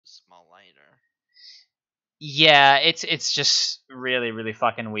small lighter. Yeah, it's just really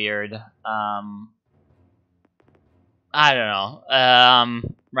fucking weird. I don't know.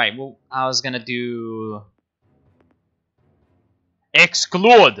 Right. Well, I was gonna do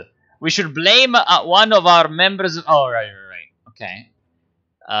exclude. We should blame one of our members. Oh, right. Okay.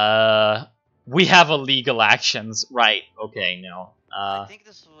 We have illegal actions. Right. Okay. No. I think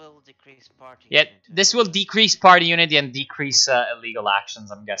this will decrease party. Yeah, unity. this will decrease party unity and decrease illegal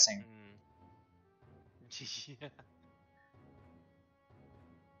actions. I'm guessing. Yeah.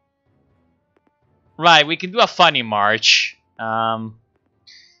 Right. We can do a funny march. One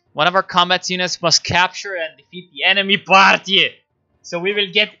of our combat units must capture and defeat the enemy party. So we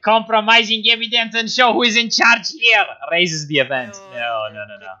will get compromising evidence and show who is in charge here. Raises the event. No.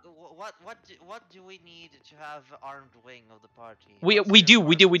 What do we need to have armed wing of the party? We do.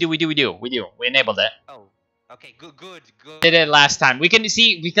 We enabled it. Oh, okay, good. Did it last time. We can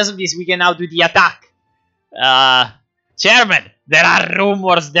see, because of this, we can now do the attack. Chairman, there are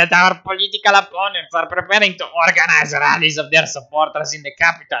rumors that our political opponents are preparing to organize rallies of their supporters in the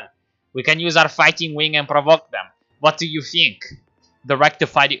capital. We can use our fighting wing and provoke them. What do you think? Direct to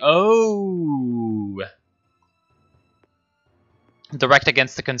fighting. Oh. Direct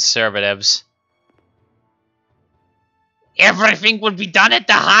against the conservatives. Everything will be done at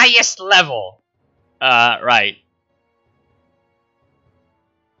the highest level. Right.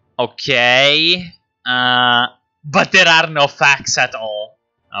 Okay. But there are no facts at all.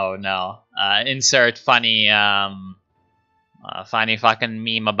 Oh no. Insert funny funny fucking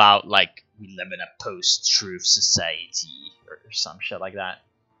meme about, like, we live in a post-truth society or some shit like that.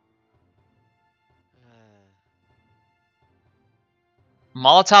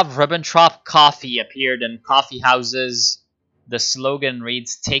 Molotov-Ribbentrop coffee appeared in coffee houses. The slogan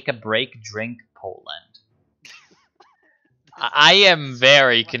reads, "Take a break, drink Poland." I am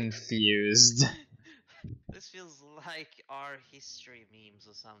very confused. This feels like our history memes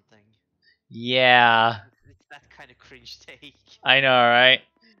or something. Yeah. It's that kind of cringe take. I know, right?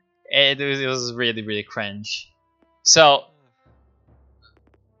 It was really cringe. So,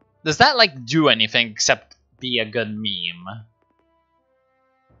 does that, like, do anything except be a good meme?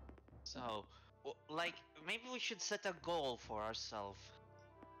 So, like, maybe we should set a goal for ourselves.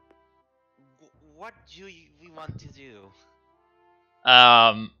 What do we want to do?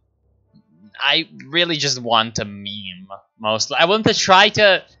 I really just want a meme, mostly. I want to try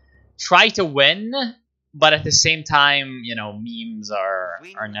to win, but at the same time, you know, memes are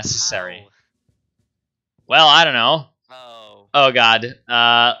necessary. How? Well, I don't know. Oh god.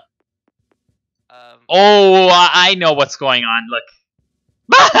 Oh, I know what's going on. Look.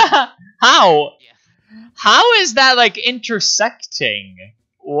 How? Yeah. How is that, like, intersecting?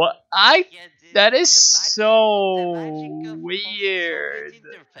 What? That is so weird.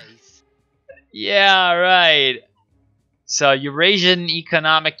 Yeah, right. So Eurasian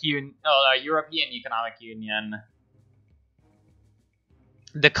Economic Union, European Economic Union.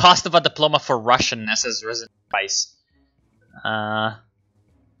 The cost of a diploma for Russianness has risen in price. The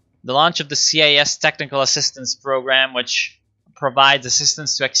launch of the CIS Technical Assistance Program, which provides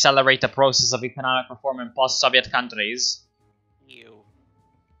assistance to accelerate the process of economic reform in post-Soviet countries.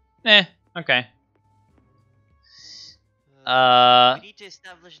 Okay. We need to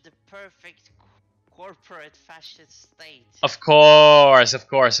establish the perfect corporate fascist state. Of course.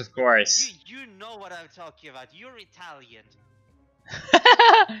 You know what I'm talking about. You're Italian.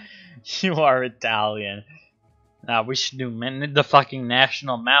 You are Italian. We should do the fucking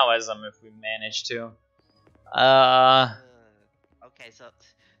national Maoism if we manage to. Okay,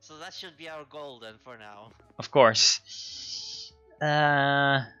 so that should be our goal then for now. Of course.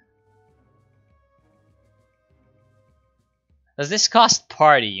 Does this cost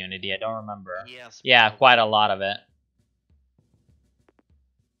party unity? I don't remember. Yes. Yeah, quite a lot of it.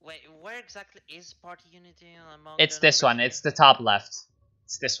 Wait, where exactly is party unity among? It's this one. It's the top left.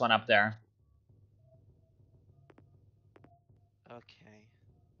 It's this one up there. Okay.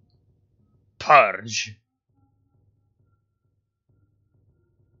 Purge.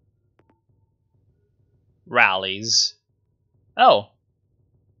 Rallies. Oh.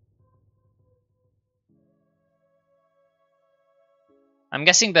 I'm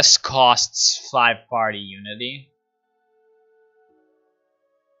guessing this costs 5 party unity.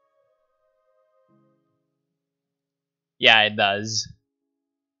 Yeah, it does.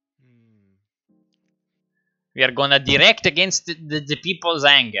 We are gonna direct against the people's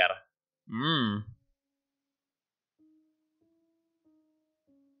anger.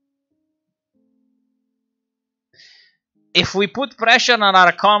 If we put pressure on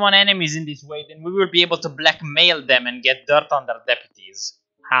our common enemies in this way, then we will be able to blackmail them and get dirt on their deputies.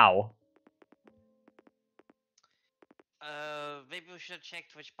 How? Maybe we should have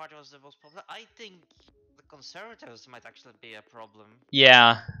checked which party was the most popular. I think the Conservatives might actually be a problem.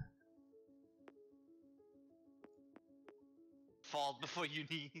 Yeah. Fall before you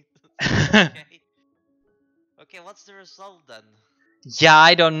need. Okay. Okay, what's the result then? Yeah,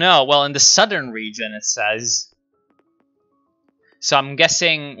 I don't know. Well, in the southern region, it says. So I'm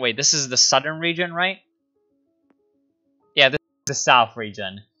guessing... Wait, this is the southern region, right? Yeah, this is the south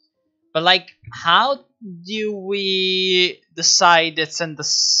region. But, like, how do we decide it's in the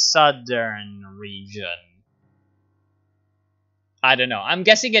southern region? I don't know. I'm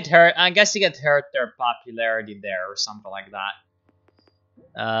guessing it hurt their popularity there or something like that.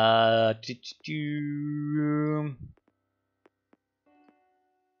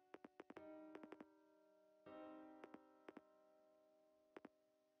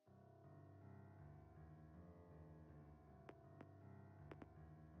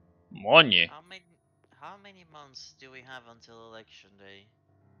 Money. How many months do we have until election day?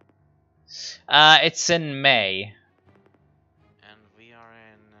 It's in May. And we are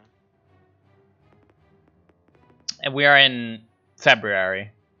in... And we are in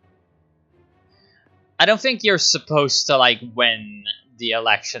February. I don't think you're supposed to, like, win the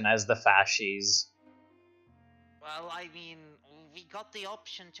election as the fascists. Well, I mean, we got the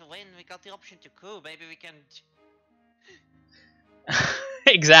option to win, we got the option to coup, maybe we can...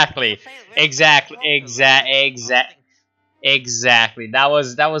 Exactly. Exactly. That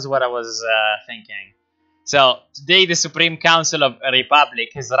was what I was thinking. So, today the Supreme Council of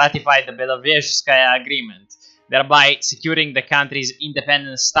Republic has ratified the Belovezhskaya Agreement, thereby securing the country's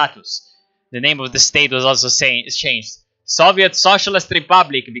independent status. The name of the state was also changed. Soviet Socialist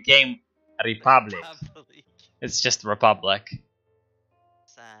Republic became Republic. It's just Republic.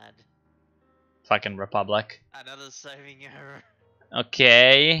 Sad. Fucking Republic. Another saving error.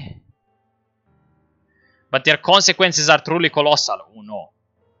 Okay. But their consequences are truly colossal. Oh no.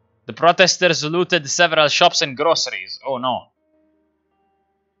 The protesters looted several shops and groceries. Oh no.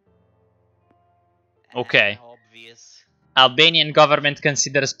 Okay. Obvious. Albanian government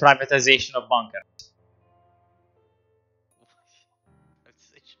considers privatization of bunkers.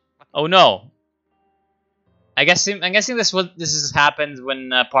 Oh no. I'm guessing this has happened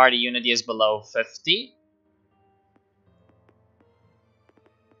when party unity is below 50.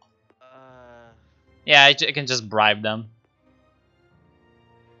 Yeah, I can just bribe them.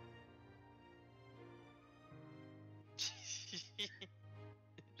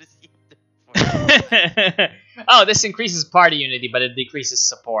 Oh, this increases party unity, but it decreases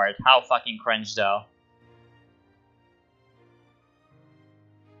support. How fucking cringe, though.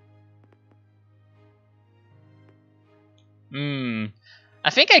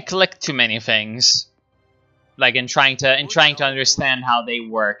 I think I clicked too many things, like in trying to understand how they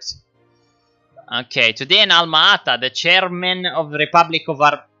worked. Okay, today in Alma-Ata, the chairman of the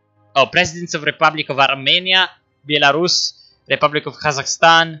presidents of Republic of Armenia, Belarus, Republic of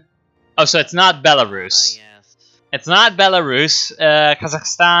Kazakhstan. Oh, so it's not Belarus. Yes. It's not Belarus.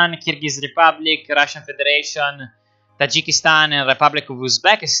 Kazakhstan, Kyrgyz Republic, Russian Federation, Tajikistan, and Republic of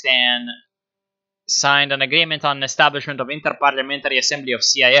Uzbekistan signed an agreement on establishment of Inter-Parliamentary Assembly of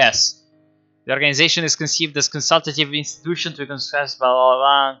CIS. The organization is conceived as consultative institution to discuss blah blah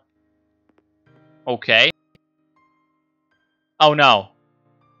blah. Okay. Oh no.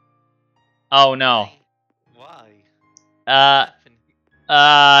 Oh no. Why?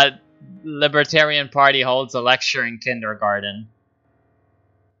 Libertarian Party holds a lecture in kindergarten.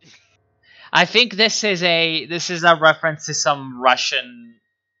 I think this is a reference to some Russian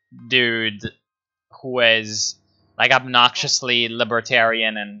dude who is like obnoxiously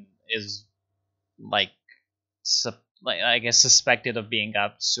libertarian and is like I guess suspected of being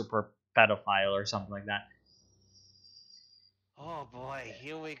a super pedophile or something like that. Oh boy,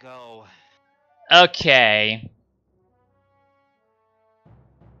 here we go. Okay.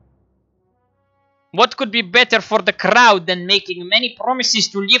 What could be better for the crowd than making many promises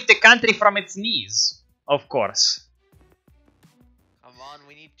to lift the country from its knees? Of course. Come on,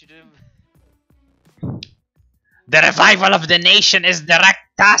 we need to do... The revival of the nation is the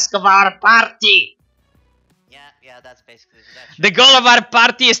direct task of our party. Yeah, that's basically that. The goal of our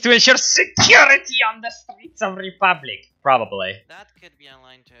party is to ensure security on the streets of Republic. Probably. That could be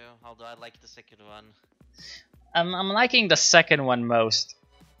online too, although I like the second one. I'm liking the second one most.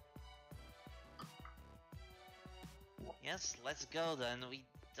 Yes, let's go then. We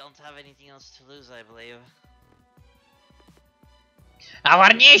don't have anything else to lose, I believe.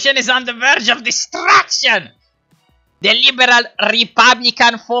 Our nation is on the verge of destruction! The liberal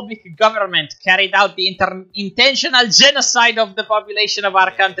Republican-phobic government carried out the intentional genocide of the population of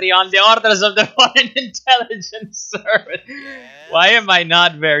our country on the orders of the Foreign Intelligence Service. Yes. Why am I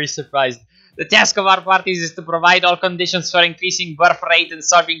not very surprised? The task of our parties is to provide all conditions for increasing birth rate and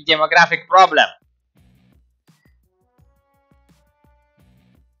solving demographic problem.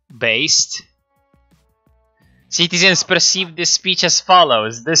 Based. Citizens perceived this speech as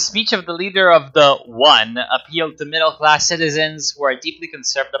follows. The speech of the leader of the One appealed to middle-class citizens who are deeply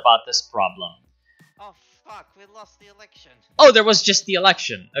concerned about this problem. Oh fuck, we lost the election. Oh, there was just the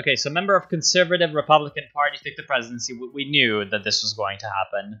election. Okay, so member of Conservative Republican Party took the presidency. We knew that this was going to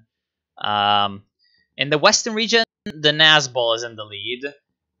happen. In the Western region, the Nazbol is in the lead.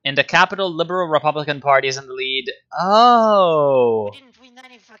 In the capital, Liberal Republican Party is in the lead. Oh! We didn't win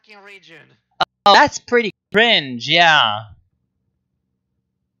any fucking region. Oh, that's pretty cringe, yeah.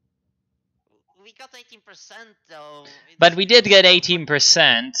 We got 18% though. But we did get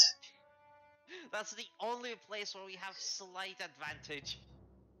 18%. That's the only place where we have slight advantage.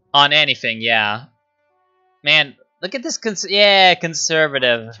 On anything, yeah. Man, look at this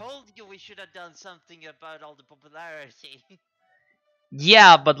conservative. I told you we should have done something about all the popularity.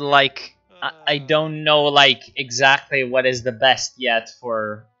 Yeah, but like, I don't know like exactly what is the best yet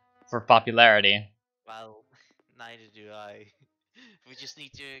for popularity. Well, neither do I. We just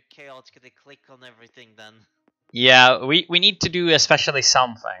need to chaotically click on everything then. Yeah, we need to do especially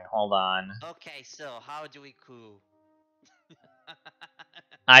something. Hold on. Okay, so how do we coup?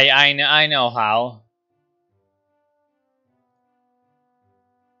 I know how.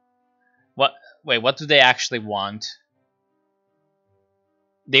 What? Wait, what do they actually want?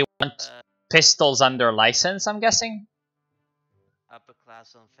 They want pistols under license, I'm guessing? Upper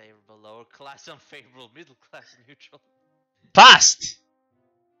class unfavorable, lower class unfavorable, middle class neutral. Passed!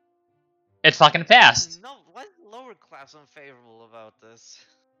 It fucking passed. No, what's lower class unfavorable about this?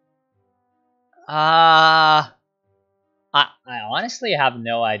 I honestly have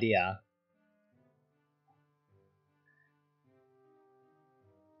no idea.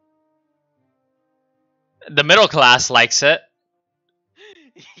 The middle class likes it.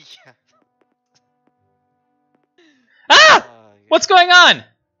 Yeah. Ah! What's going on?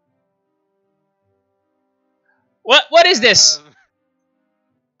 What is this?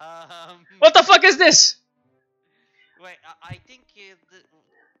 What the fuck is this? Wait, I think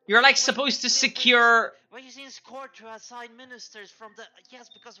You're like supposed to secure. We're using score to assign ministers from the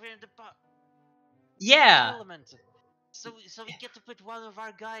because we're in the Yeah. parliament. So we get to put one of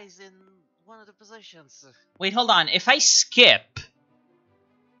our guys in one of the positions. Wait, hold on. If I skip,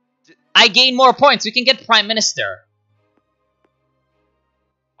 I gain more points. We can get prime minister.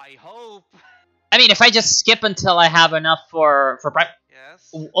 I hope. I mean, if I just skip until I have enough for prime.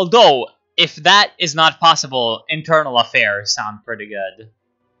 Yes. Although, if that is not possible, internal affairs sound pretty good.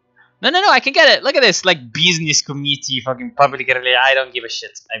 No, I can get it. Look at this, like business committee, fucking public relations. I don't give a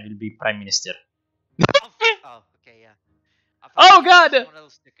shit. I will be prime minister. Oh, okay, yeah. Oh god!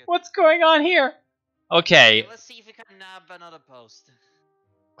 What's going on here? Okay. Let's see if we can nab another post.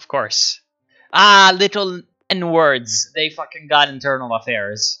 Of course. Ah, little N-words. They fucking got internal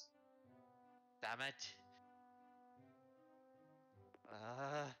affairs. Damn it.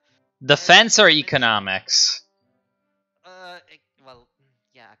 Defense or economics? Well,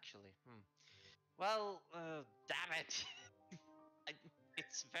 yeah, actually. Well, damn it.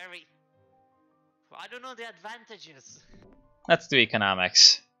 It's very... I don't know the advantages. Let's do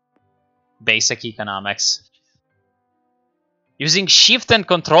economics. Basic economics. Using shift and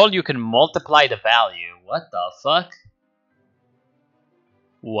control, you can multiply the value. What the fuck?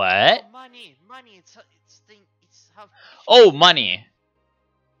 What? Oh, money. It's how... Oh, money.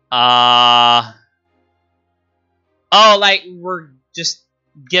 Oh, like we're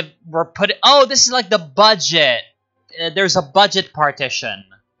putting. Oh, this is like the budget. There's a budget partition.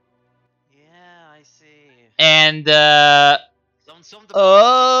 Yeah, I see. And Some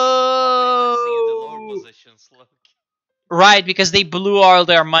oh, in the lower positions, look. Right, because they blew all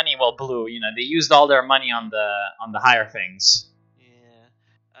their money. Well, they used all their money on the higher things. Yeah.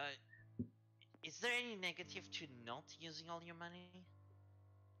 Is there any negative to not using all your money?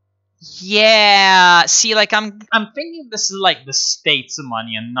 Yeah. See, like I'm thinking this is like the state's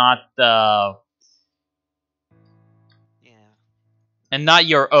money and not the. Yeah. And not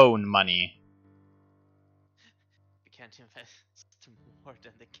your own money. We can't invest more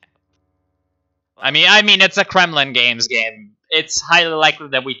than the cap. I mean, it's a Kremlin Games game. It's highly likely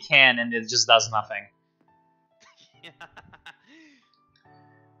that we can, and it just does nothing.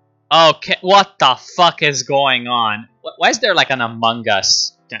 Okay, what the fuck is going on? Why is there like an Among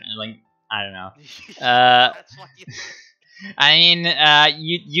Us? Like, I don't know. That's what you think. I mean,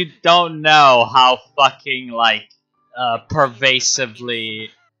 you don't know how fucking like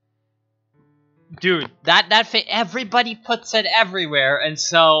pervasively, dude. Everybody puts it everywhere, and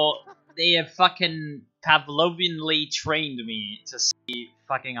so they have fucking Pavlovianly trained me to see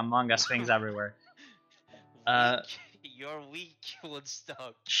fucking Among Us things everywhere. Weak. You're weak,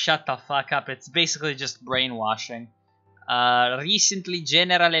 Woodstock. Shut the fuck up. It's basically just brainwashing. Recently,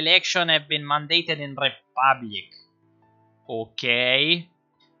 general election have been mandated in Republic. Okay.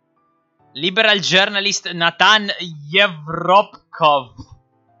 Liberal journalist Natan Yevropkov.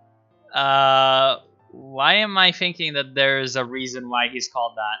 Why am I thinking that there's a reason why he's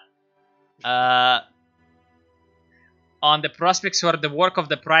called that? On the prospects for the work of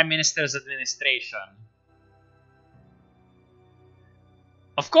the Prime Minister's administration.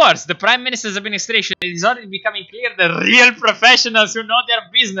 Of course, the Prime Minister's administration is already becoming clear the real professionals who know their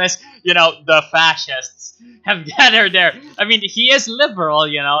business, you know, the fascists, have gathered there. I mean, he is liberal,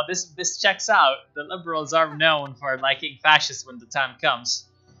 you know, this checks out. The liberals are known for liking fascists when the time comes.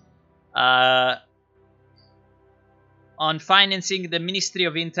 On financing the Ministry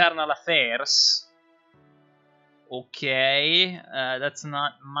of Internal Affairs. Okay, that's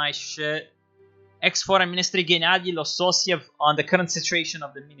not my shit. Ex-Foreign Ministry Gennady Lososiev on the current situation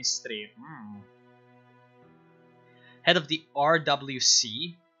of the ministry. Head of the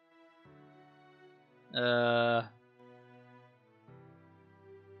RWC.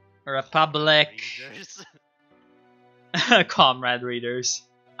 Republic. Readers. Comrade readers.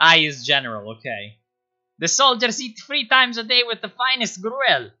 I is general, okay. The soldiers eat 3 times a day with the finest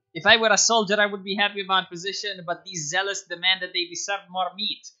gruel. If I were a soldier, I would be happy with my position, but these zealots demand that they be served more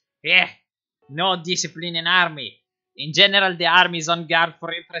meat. Yeah. No discipline in army. In general, the army is on guard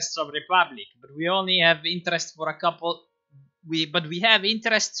for interests of republic, but we only have interest for a couple. We have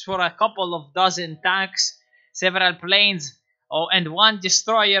interests for a couple of dozen tanks, several planes, and 1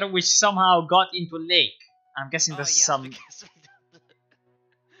 destroyer which somehow got into lake. I'm guessing this is some.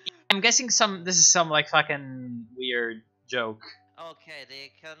 I'm guessing this is some like fucking weird joke. Okay, the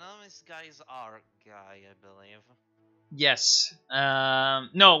economist guy is our guy, I believe. Yes.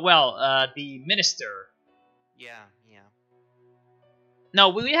 No, well, the minister. Yeah. No,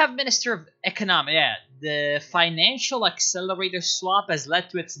 we have Minister of Economic. Yeah, the financial accelerator swap has led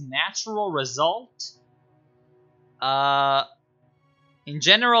to its natural result. In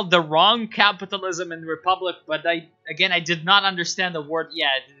general, the wrong capitalism in the Republic, but I did not understand the word. Yeah,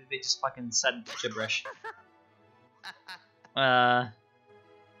 they just fucking said gibberish. Oh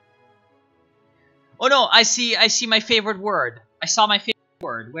no, I see my favorite word. I saw my favorite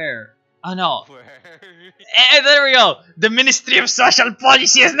word. Where? Oh no. Where? There we go. The Ministry of Social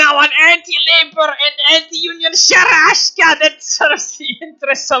Policy is now an anti-labor and anti-union sharashka that serves the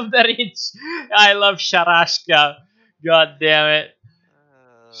interests of the rich. I love sharashka. God damn it.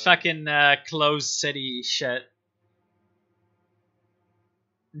 Fucking closed city shit.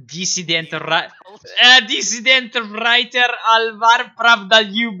 Dissident writer Alvar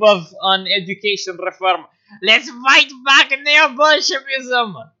Pravdalyubov on education reform. Let's fight back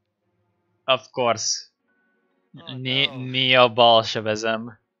neo-Bolshevism! Of course. Oh, no.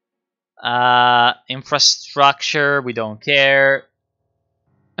 Neo-Bolshevism. Infrastructure, we don't care.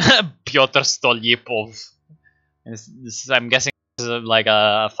 Pyotr Stolypov. I'm guessing this is like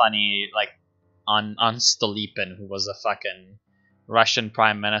a funny, like, on Stolypin, who was a fucking Russian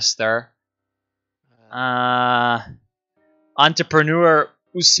prime minister. Entrepreneur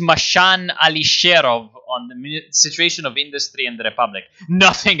Usmashan Alisherov on the situation of industry in the Republic.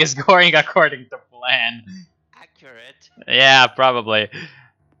 Nothing is going according to plan. Accurate. Yeah, probably.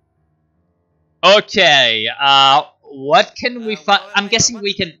 Okay, what can we find? I'm guessing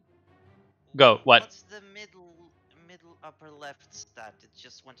we can... Go, what? What's the middle upper left stat? It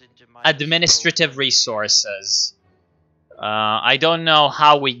just went into my... Administrative resources. I don't know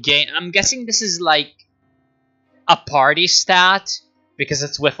how we gain... I'm guessing this is like a party stat, because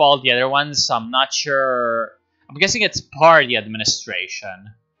it's with all the other ones, so I'm not sure. I'm guessing it's party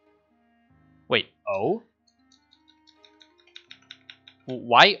administration. Wait, O?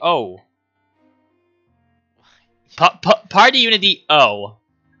 Why O? Party unity O.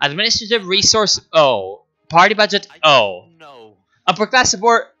 Administrative resource O. Party budget O. No. Upper class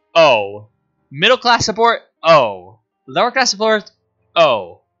support O. Middle class support O. Lower class support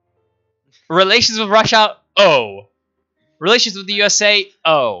O. Relations with Russia O. Relations with the USA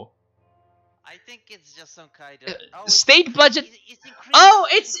O. I think it's just some kind of state budget. It's increased, Oh,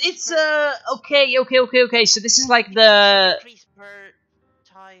 it's okay. So this is like the increase per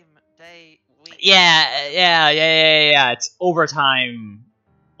time, day, week. yeah. It's overtime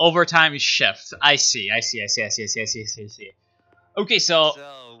overtime shift. I see. Okay, so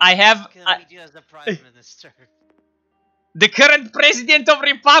I have what can we do as the Prime Minister? the current president of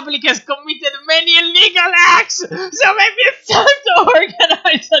Republic has committed many illegal acts, so maybe it's time to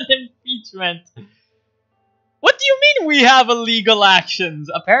organize an impeachment. What do you mean we have illegal actions?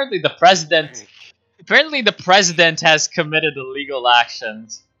 Apparently the president has committed illegal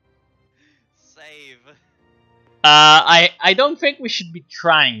actions. Save. I don't think we should be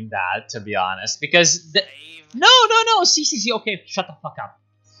trying that, to be honest, because Save. no, see, okay, shut the fuck up.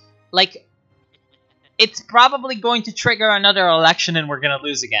 Like, it's probably going to trigger another election and we're gonna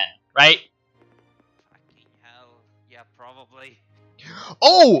lose again, right? Fucking hell. Yeah, probably.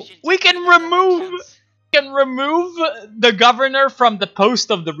 Oh, we can change the remove elections. the governor from the post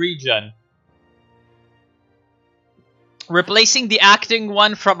of the region, replacing the acting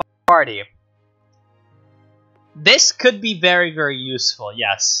one from a party. This could be very, very useful,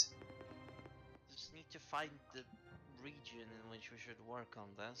 yes. Just need to find the region in which we should work on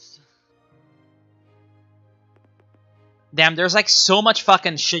this. Damn, there's like so much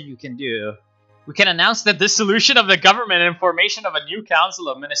fucking shit you can do. We can announce the dissolution of the government and formation of a new council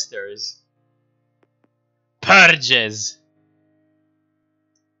of ministers. Purges.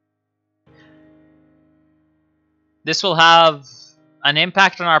 This will have an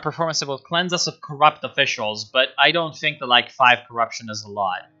impact on our performance. It will cleanse us of corrupt officials, but I don't think that like 5 corruption is a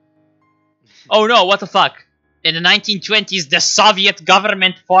lot. Oh no, what the fuck? In the 1920s, the Soviet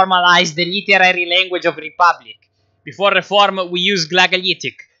government formalized the literary language of Republic. Before reform, we used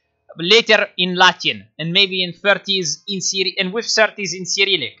Glagolitic. Later in Latin, and maybe in 30s in and with 30s in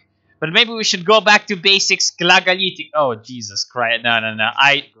Cyrillic. But maybe we should go back to basics Glagolitic. Oh Jesus Christ! No.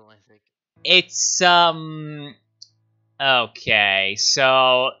 It's Okay,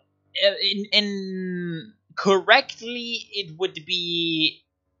 so in correctly it would be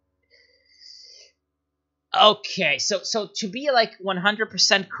okay. So to be like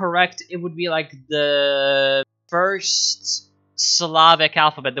 100% correct, it would be like the first Slavic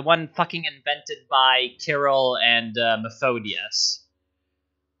alphabet, the one fucking invented by Kirill and Methodius.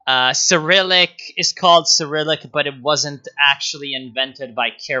 Cyrillic is called Cyrillic, but it wasn't actually invented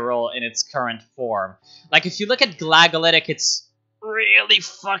by Kirill in its current form. Like, if you look at Glagolitic, it's really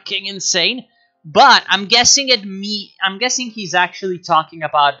fucking insane. But I'm guessing he's actually talking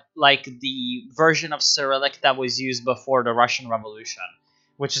about like the version of Cyrillic that was used before the Russian Revolution,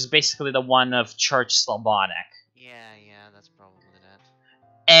 which is basically the one of Church Slavonic. Yeah, that's probably that.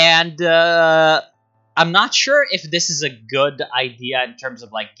 And I'm not sure if this is a good idea in terms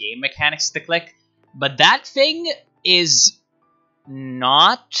of like game mechanics to click, but that thing is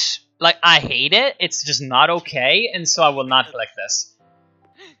not like, I hate it. It's just not okay, and so I will not click this.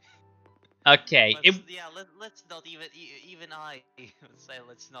 Okay. Let's not even I say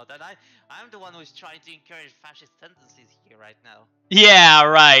let's not. And I'm the one who's trying to encourage fascist tendencies here right now. Yeah,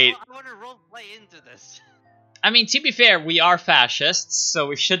 right. I want to roleplay into this. I mean, to be fair, we are fascists, so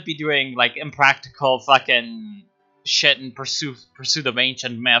we should be doing like impractical fucking shit in pursuit of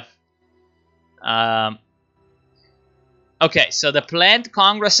ancient myth. Okay, so the planned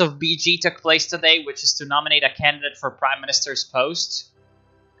Congress of BG took place today, which is to nominate a candidate for Prime Minister's post.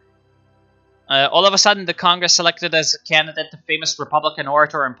 All of a sudden, the Congress selected as a candidate the famous Republican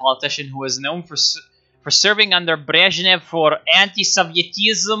orator and politician who is known for serving under Brezhnev for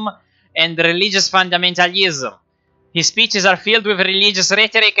anti-Sovietism and religious fundamentalism. His speeches are filled with religious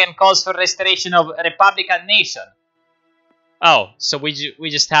rhetoric and calls for restoration of Republican nation. Oh, so we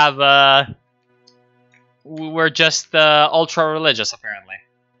just have we're just ultra religious apparently.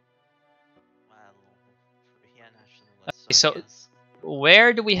 Well, yeah, nationalists. So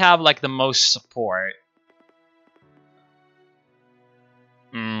where do we have like the most support?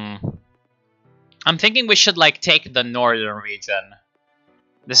 I'm thinking we should like take the northern region.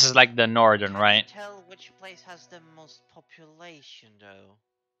 This is like the northern, right? Can you tell which place has the most population, though?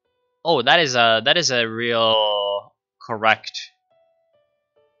 Oh, that is a real correct.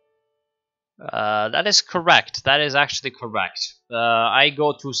 That is correct. That is actually correct. I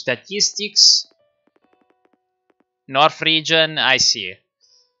go to statistics. North region, I see.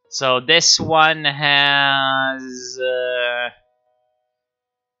 So this one has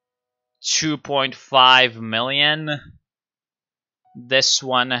 2.5 million. This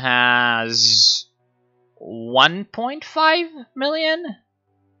one has 1.5 million.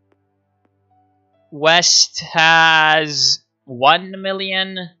 West has 1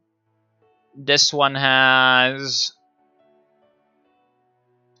 million. This one has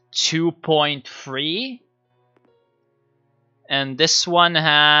 2.3. And this one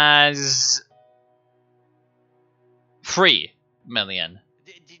has 3 million.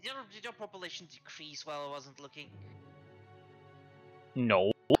 did your population decrease while I wasn't looking?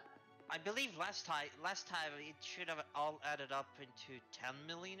 No. I believe last time it should have all added up into 10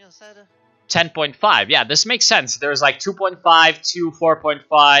 million, you said? 10.5. Yeah, this makes sense. There's like 2.5, 2,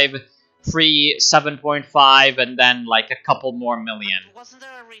 4.5, 3, 7.5, and then like a couple more million. But wasn't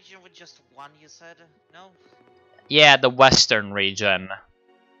there a region with just one, you said? No? Yeah, the western region.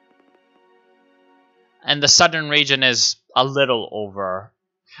 And the southern region is a little over.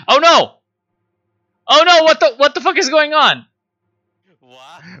 Oh no! Oh no, what the fuck is going on?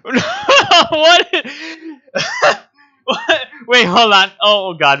 What? What? What? Wait, hold on.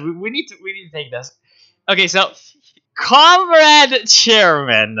 Oh god, we need to take this. Okay, so Comrade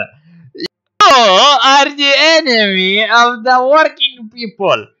Chairman, you are the enemy of the working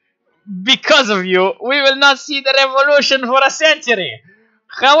people. Because of you, we will not see the revolution for a century.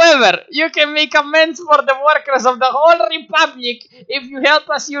 However, you can make amends for the workers of the whole republic if you help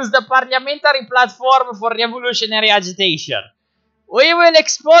us use the parliamentary platform for revolutionary agitation. We will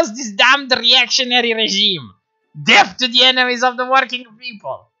expose this damned reactionary regime. Death to the enemies of the working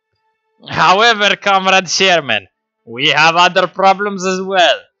people. However, Comrade Chairman, we have other problems as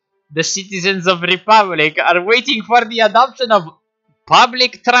well. The citizens of Republic are waiting for the adoption of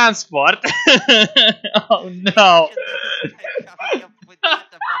public transport. Oh no. Coming up with that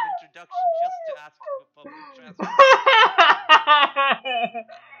above introduction just to ask for public transport.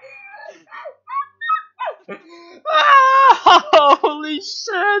 Holy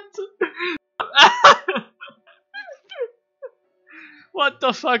shit. What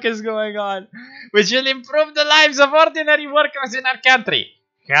the fuck is going on? Which will improve the lives of ordinary workers in our country.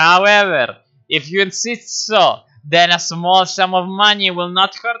 However, if you insist so, then a small sum of money will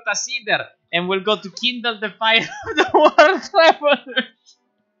not hurt us either, and will go to kindle the fire of the world revolution.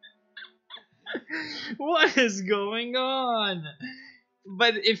 What is going on?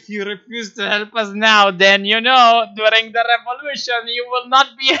 But if you refuse to help us now, then you know, during the revolution, you will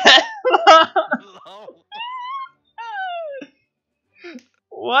not be helped. No.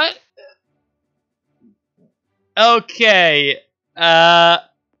 What? Okay.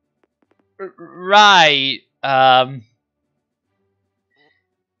 Right.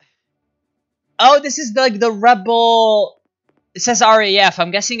 Oh, this is like the rebel. It says RAF.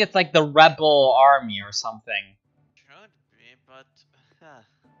 I'm guessing it's like the rebel army or something. Should be, but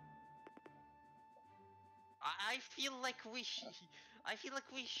I feel like we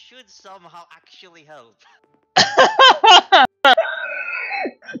should somehow actually help.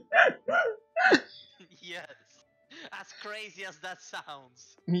 Yes. As crazy as that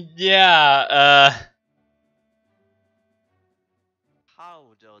sounds. Yeah,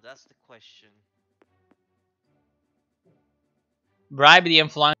 How though? That's the question. bribe the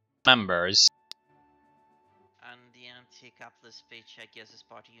influential members. And the anti-capitalist paycheck as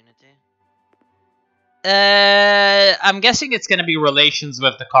party unity. I'm guessing it's gonna be relations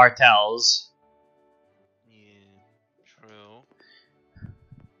with the cartels. Yeah, true.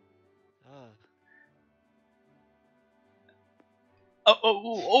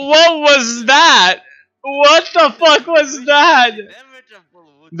 What was that? What the fuck was that?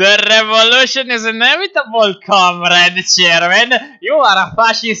 The revolution is inevitable, Comrade Chairman. You are a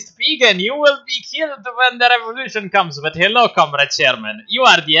fascist pagan. You will be killed when the revolution comes. But hello, Comrade Chairman. You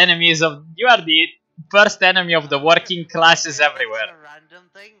are the first enemy of the working classes everywhere. If it's a random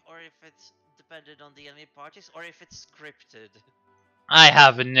thing, or if it's dependent on the enemy parties, or if it's scripted. I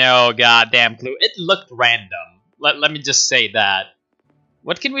have no goddamn clue. It looked random. Let me just say that.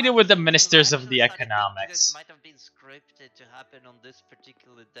 What can we do with the ministers of the economics? It might have been scripted to happen on this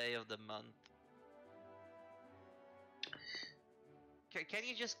particular day of the month. Can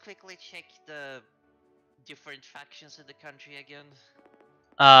you just quickly check the different factions in the country again?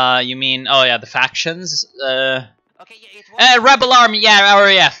 You mean, oh yeah, the factions? Okay, yeah, it was... Rebel Army, yeah,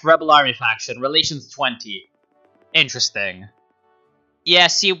 RAF, Rebel Army faction, Relations 20. Interesting. Yeah,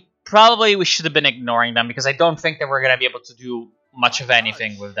 see, probably we should have been ignoring them, because I don't think that we're gonna be able to do much of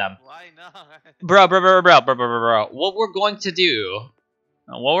anything with them. Why not? Bro. What we're going to do,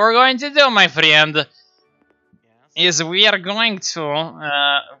 my friend, is we are going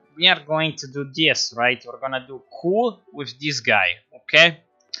to do this, right? We're gonna do cool with this guy, okay?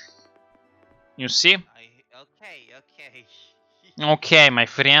 You see? Okay. Okay, my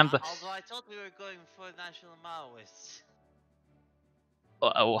friend. Although I thought we were going for national Maoists.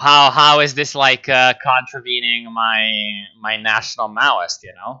 How is this like contravening my national Maoist?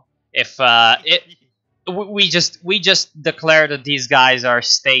 You know, if we just declare that these guys are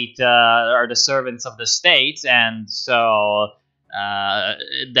are the servants of the state, and so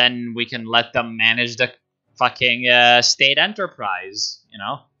then we can let them manage the fucking state enterprise. You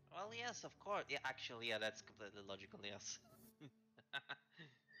know, yes, of course. Yeah, actually, yeah, that's completely logical. Yes.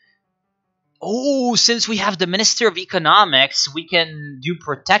 Oh, since we have the Minister of Economics, we can do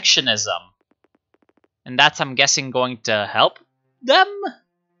protectionism. And that's, I'm guessing, going to help them?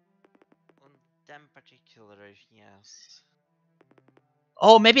 On them particular, yes.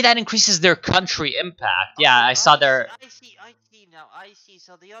 Oh, maybe that increases their country impact. Yeah, I saw their... I see now. I see.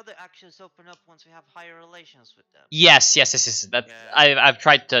 So the other actions open up once we have higher relations with them. Yes. That Yeah. I've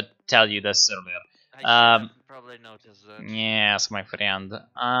tried to tell you this earlier. I should have probably noticed that. Yes, my friend.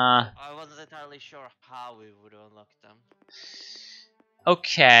 I wasn't entirely sure how we would unlock them.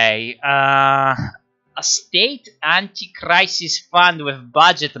 Okay. A state anti-crisis fund with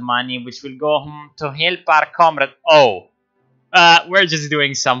budget money, which will go to help our comrade. Oh, we're just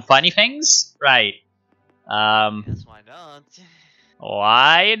doing some funny things, right? Yes, why not?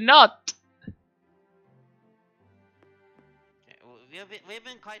 Why not? We've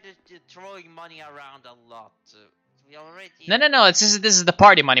been kind of throwing money around a lot. We already. No. This is the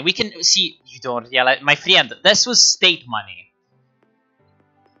party money. We can see. You don't yell at my friend. This was state money.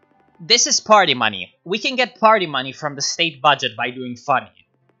 This is party money. We can get party money from the state budget by doing funny.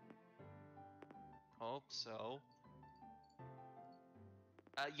 Hope so.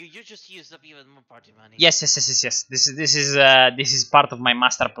 You just used up even more party money. Yes. This is part of my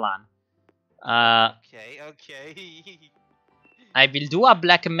master plan. Okay. I will do a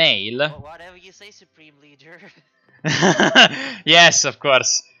blackmail. Well, whatever you say, Supreme Leader. Yes, of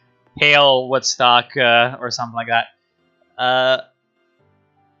course. Hail Woodstock or something like that.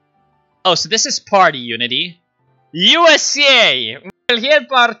 Oh, so this is party unity. USA will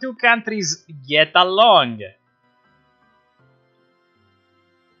help our two countries get along.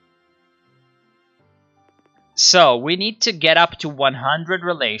 So we need to get up to 100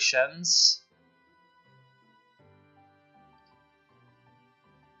 relations.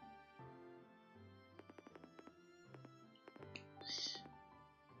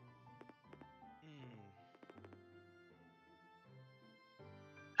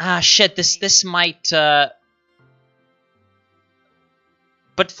 Ah, shit, this might,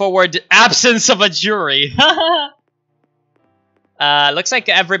 put forward absence of a jury. Looks like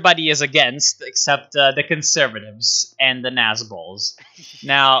everybody is against, except, the conservatives and the Nazbols.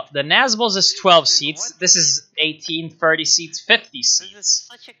 Now, the Nazbols is 12 seats, this is 18, 30 seats, 50 seats. This is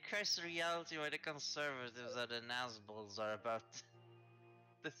such a cursed reality where the conservatives and the Nazbols are about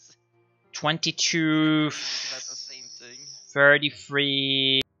this. 22, About the same thing.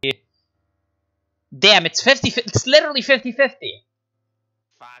 33... Damn, it's 50, it's literally 50-50.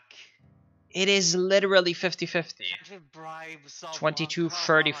 Fuck. It is literally 50-50. 22,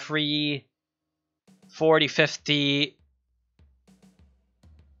 33, 40, 50.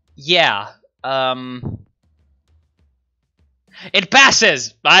 Yeah. It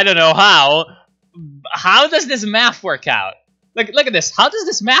passes! I don't know how. How does this math work out? Look at this. How does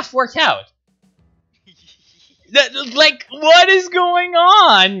this math work out? Like, what is going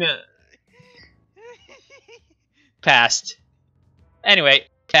on? Passed. Anyway,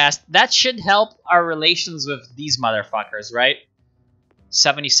 passed. That should help our relations with these motherfuckers, right?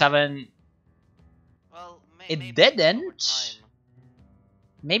 77. Well, it didn't.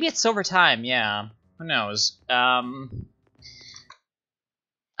 Maybe it's over time, yeah. Who knows? Yeah,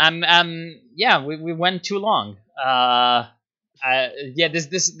 we went too long. Yeah,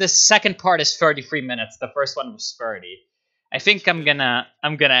 this second part is 33 minutes. The first one was 30. I think I'm gonna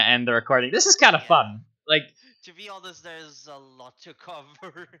end the recording. This is kind of fun. Like, to be honest, there's a lot to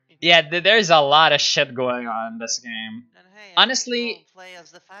cover. Yeah, there's a lot of shit going on in this game. And hey, honestly, play as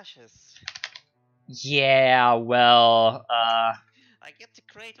the fascists. Yeah, well, I get to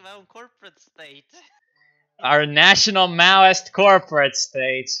create my own corporate state. Our national Maoist corporate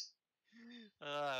state.